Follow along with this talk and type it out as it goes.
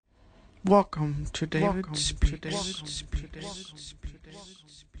Welcome to David Speaks.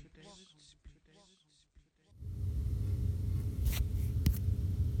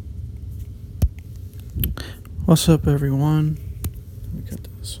 What's up, everyone? Let me get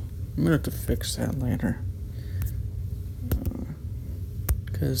this. I'm gonna have to fix that later.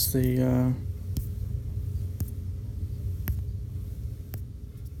 Because the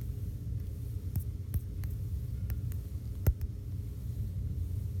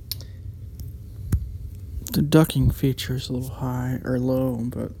ducking feature is a little high or low,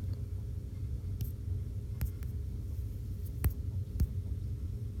 but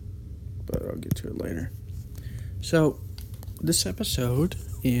I'll get to it later. So, this episode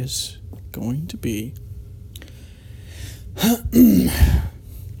is going to be. I'm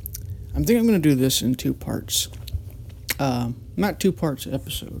going to do this in two parts. Not 2 parts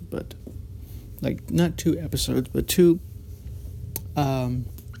episode, but not 2 episodes, but 2.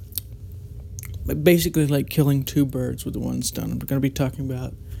 Basically, like killing 2 birds with one stone. I'm going to be talking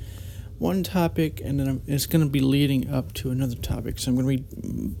about one topic, and then it's going to be leading up to another topic. So I'm going to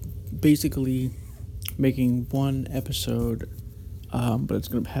be basically making one episode, but it's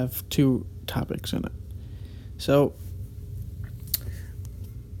going to have 2 topics in it. So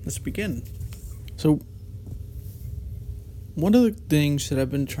let's begin. So one of the things that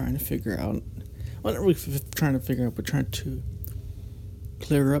I've been trying to figure out, well, not really trying to figure out, but trying to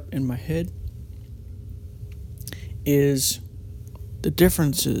clear up in my head, is the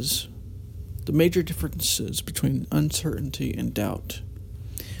differences, the major differences between uncertainty and doubt.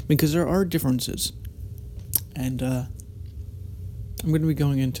 Because there are differences, and I'm going to be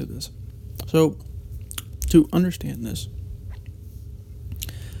going into this. So, to understand this,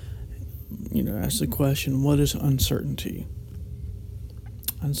 ask the question, what is uncertainty?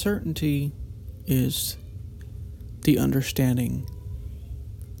 Uncertainty is the understanding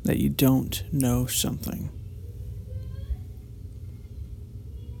that you don't know something.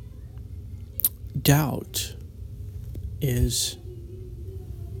 Doubt is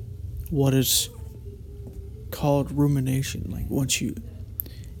what is called rumination. Like once you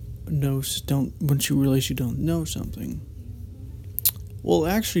realize you don't know something. Well,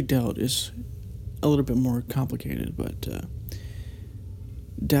 actually, doubt is a little bit more complicated, but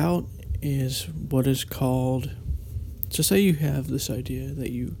doubt is what is called. So, say you have this idea that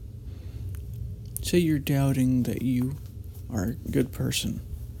say you're doubting that you are a good person.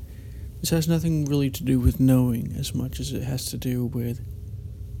 This has nothing really to do with knowing as much as it has to do with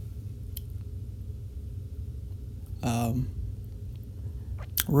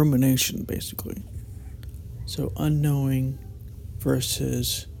rumination, basically. So unknowing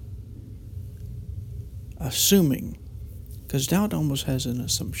versus assuming, because doubt almost has an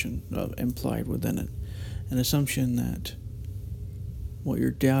assumption implied within it, an assumption that what you're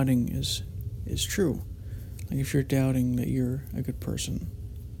doubting is true. Like if you're doubting that you're a good person,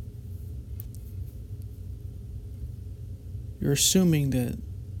 you're assuming that,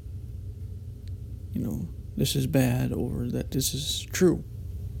 this is bad, or that this is true,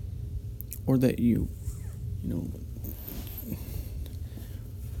 or that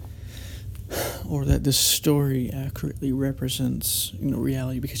or that this story accurately represents,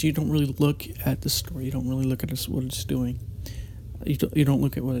 reality, because you don't really look at the story, you don't really look at what it's doing. You don't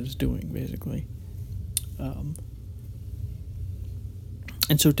look at what it's doing, basically. And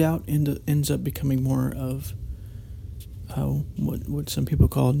so doubt ends up becoming more of what some people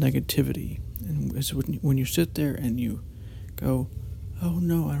call negativity. And it's when you sit there and you go, oh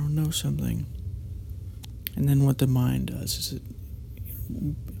no, I don't know something. And then what the mind does is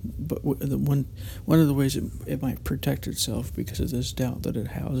one of the ways it might protect itself because of this doubt that it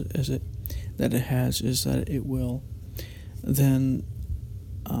has is that it will then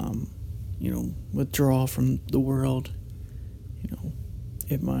withdraw from the world.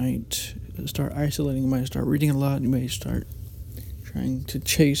 It might start isolating, it might start reading a lot, and it may start trying to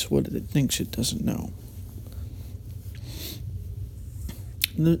chase what it thinks it doesn't know.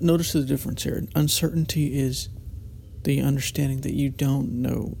 Notice the difference here. Uncertainty is the understanding that you don't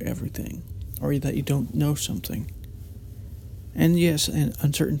know everything, or that you don't know something. And yes, and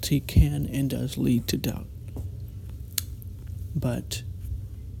uncertainty can and does lead to doubt. But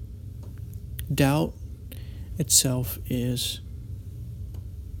doubt itself is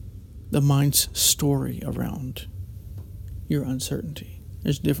the mind's story around your uncertainty.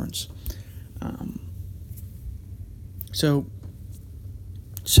 There's a difference. So,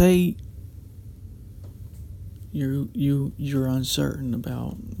 say you're uncertain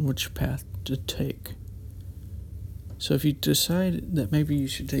about which path to take. So if you decide that maybe you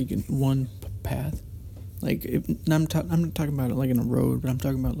should take one path, like I'm not talking about it like in a road, but I'm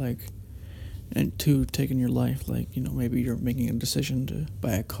talking about like and to take in your life, like, maybe you're making a decision to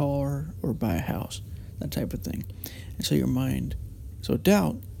buy a car or buy a house, that type of thing. And so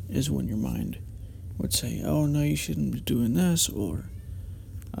doubt is when your mind would say, oh, no, you shouldn't be doing this, or,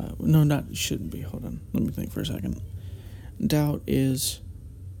 no, not shouldn't be, hold on, let me think for a second. Doubt is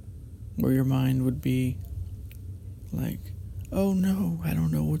where your mind would be like, oh, no, I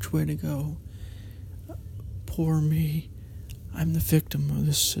don't know which way to go. Poor me, I'm the victim of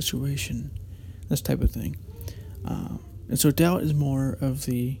this situation, this type of thing. And so doubt is more of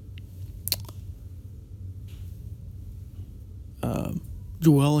the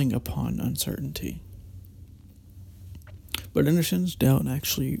dwelling upon uncertainty. But in a sense, doubt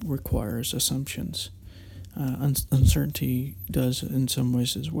actually requires assumptions. Uncertainty does in some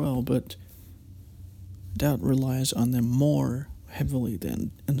ways as well, but doubt relies on them more heavily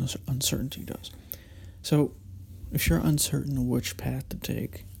than uncertainty does. So, if you're uncertain of which path to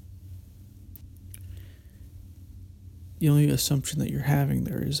take, the only assumption that you're having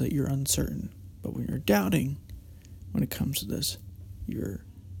there is that you're uncertain. But when you're doubting, when it comes to this, your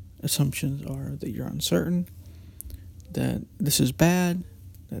assumptions are that you're uncertain, that this is bad,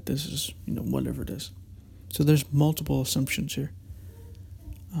 that this is, whatever it is. So there's multiple assumptions here.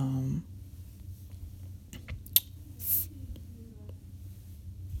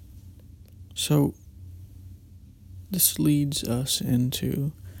 So this leads us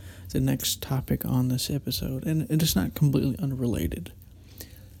into the next topic on this episode, and it is not completely unrelated.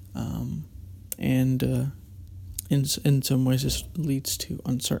 In some ways, this leads to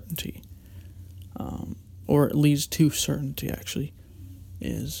uncertainty, or it leads to certainty. Actually,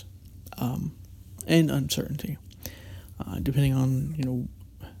 is and uncertainty, depending on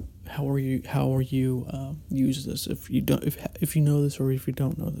how are you use this. If you don't, if you know this, or if you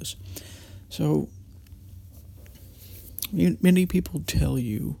don't know this, so many people tell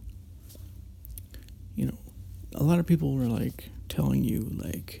you. A lot of people are like telling you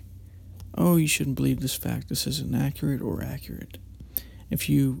like, oh, you shouldn't believe this fact. This isn't accurate or accurate. If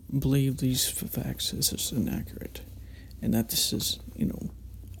you believe these facts, this is inaccurate, and that this is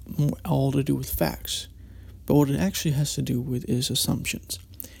all to do with facts. But what it actually has to do with is assumptions,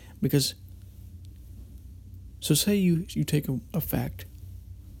 because so say you take a fact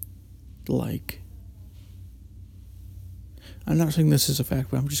like. I'm not saying this is a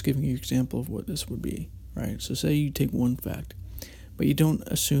fact, but I'm just giving you an example of what this would be, right? So say you take one fact, but you don't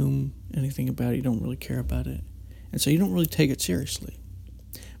assume anything about it, you don't really care about it, and so you don't really take it seriously.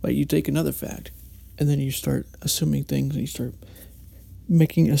 But you take another fact, and then you start assuming things, and you start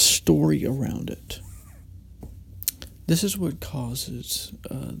making a story around it. This is what causes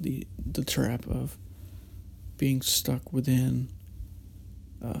the trap of being stuck within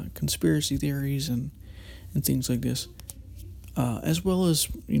conspiracy theories and things like this. As well as,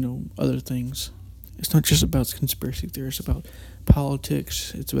 other things. It's not just about conspiracy theories, it's about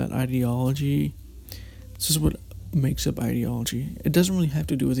politics, it's about ideology. This is what makes up ideology. It doesn't really have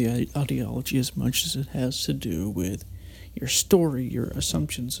to do with the ideology as much as it has to do with your story, your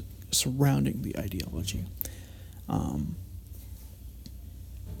assumptions surrounding the ideology.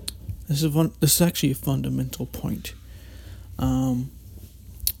 This is actually a fundamental point. And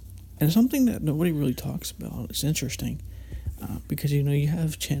it's something that nobody really talks about. It's interesting. Because, you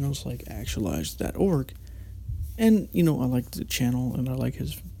have channels like actualized.org, and, I like the channel, and I like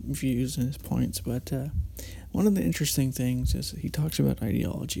his views and his points, but one of the interesting things is he talks about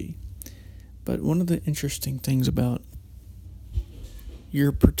ideology, but one of the interesting things about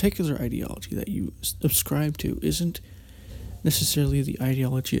your particular ideology that you subscribe to isn't necessarily the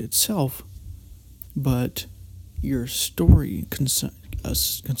ideology itself, but your story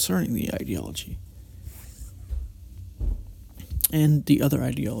concerning the ideology. And the other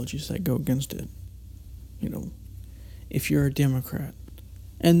ideologies that go against it. If you're a Democrat,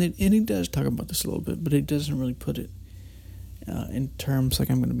 and he does talk about this a little bit, but he doesn't really put it in terms like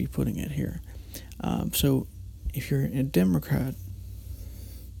I'm going to be putting it here. So, if you're a Democrat,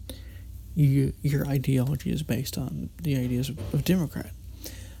 your ideology is based on the ideas of Democrat.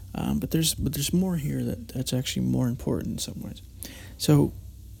 But there's more here that's actually more important in some ways. So,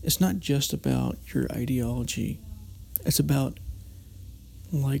 it's not just about your ideology. It's about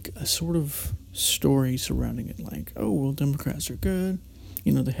like a sort of story surrounding it, like, oh, well, Democrats are good,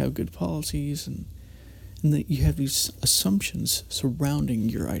 they have good policies, and that you have these assumptions surrounding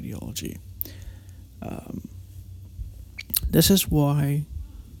your ideology. This is why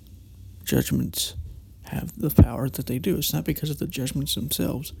judgments have the power that they do. It's not because of the judgments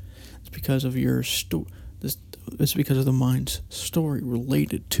themselves. It's because of your it's because of the mind's story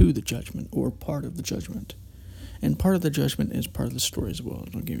related to the judgment or part of the judgment. And part of the judgment is part of the story as well.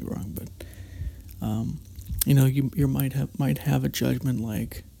 Don't get me wrong, but You might have a judgment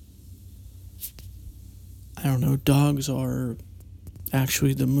like, I don't know, dogs are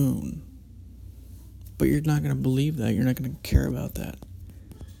actually the moon. But you're not going to believe that. You're not going to care about that.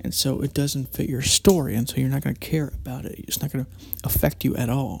 And so it doesn't fit your story, and so you're not going to care about it. It's not going to affect you at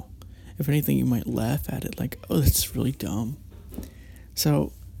all. If anything, you might laugh at it like, oh, that's really dumb.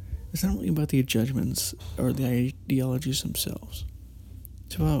 So it's not really about the judgments or the ideologies themselves.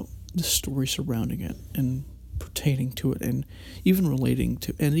 It's about the story surrounding it and pertaining to it and even relating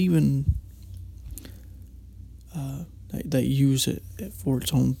to, and even that use it for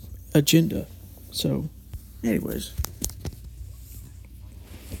its own agenda. So, anyways,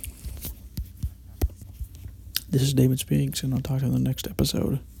 this is David Speaks, and I'll talk to you in the next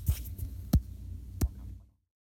episode.